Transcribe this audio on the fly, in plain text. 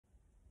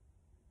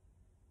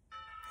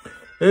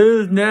It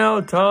is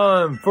now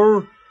time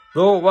for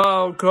the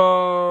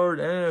Wildcard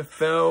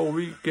NFL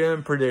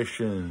weekend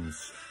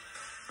predictions.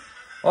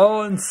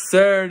 On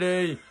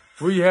Saturday,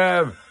 we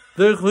have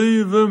the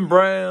Cleveland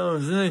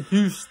Browns and the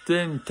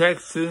Houston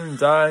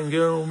Texans. I'm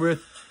going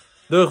with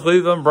the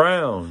Cleveland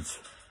Browns.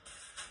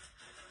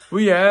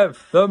 We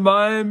have the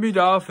Miami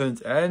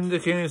Dolphins and the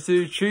Kansas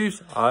City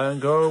Chiefs.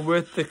 I'm going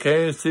with the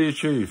Kansas City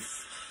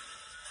Chiefs.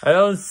 And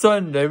on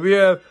Sunday, we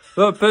have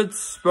the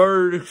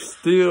Pittsburgh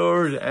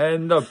Steelers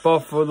and the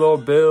Buffalo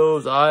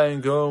Bills. I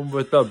am going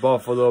with the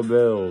Buffalo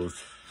Bills.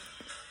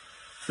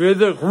 We have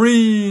the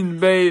Green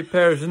Bay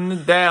Packers and the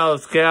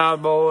Dallas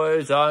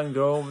Cowboys. I'm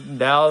going with the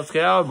Dallas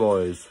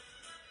Cowboys.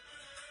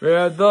 We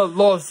have the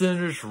Los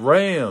Angeles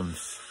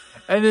Rams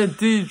and the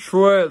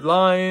Detroit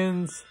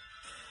Lions.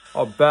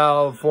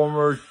 About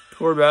former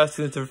quarterbacks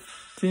against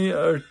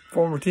a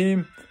former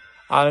team.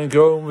 I'm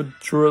going with the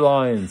Detroit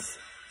Lions.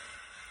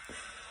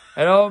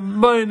 And on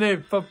Monday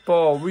Night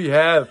Football, we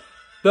have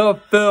the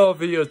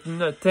Philadelphia and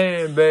the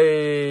Tampa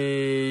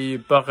Bay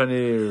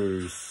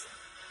Buccaneers.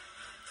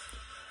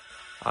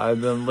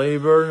 I've been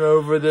laboring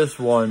over this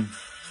one.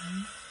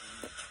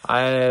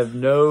 I have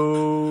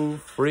no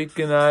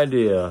freaking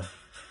idea.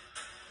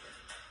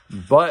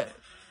 But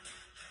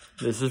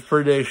this is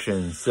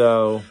prediction,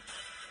 so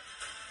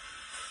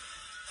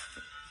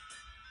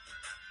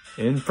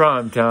in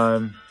prime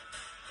time,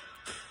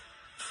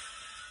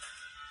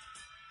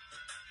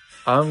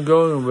 I'm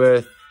going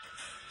with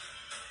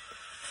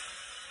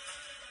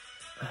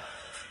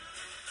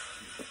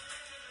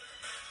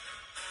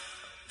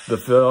the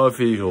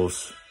Philadelphia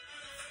Eagles.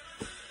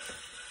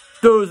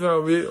 Those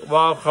are my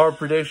wildcard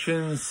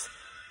predictions.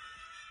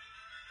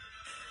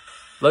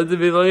 Like the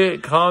video,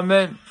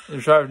 comment, and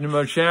subscribe to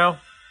my channel.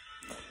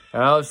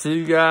 And I'll see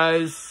you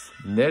guys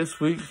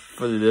next week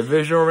for the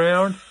divisional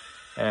round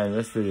and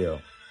this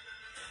video.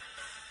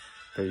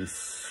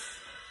 Peace.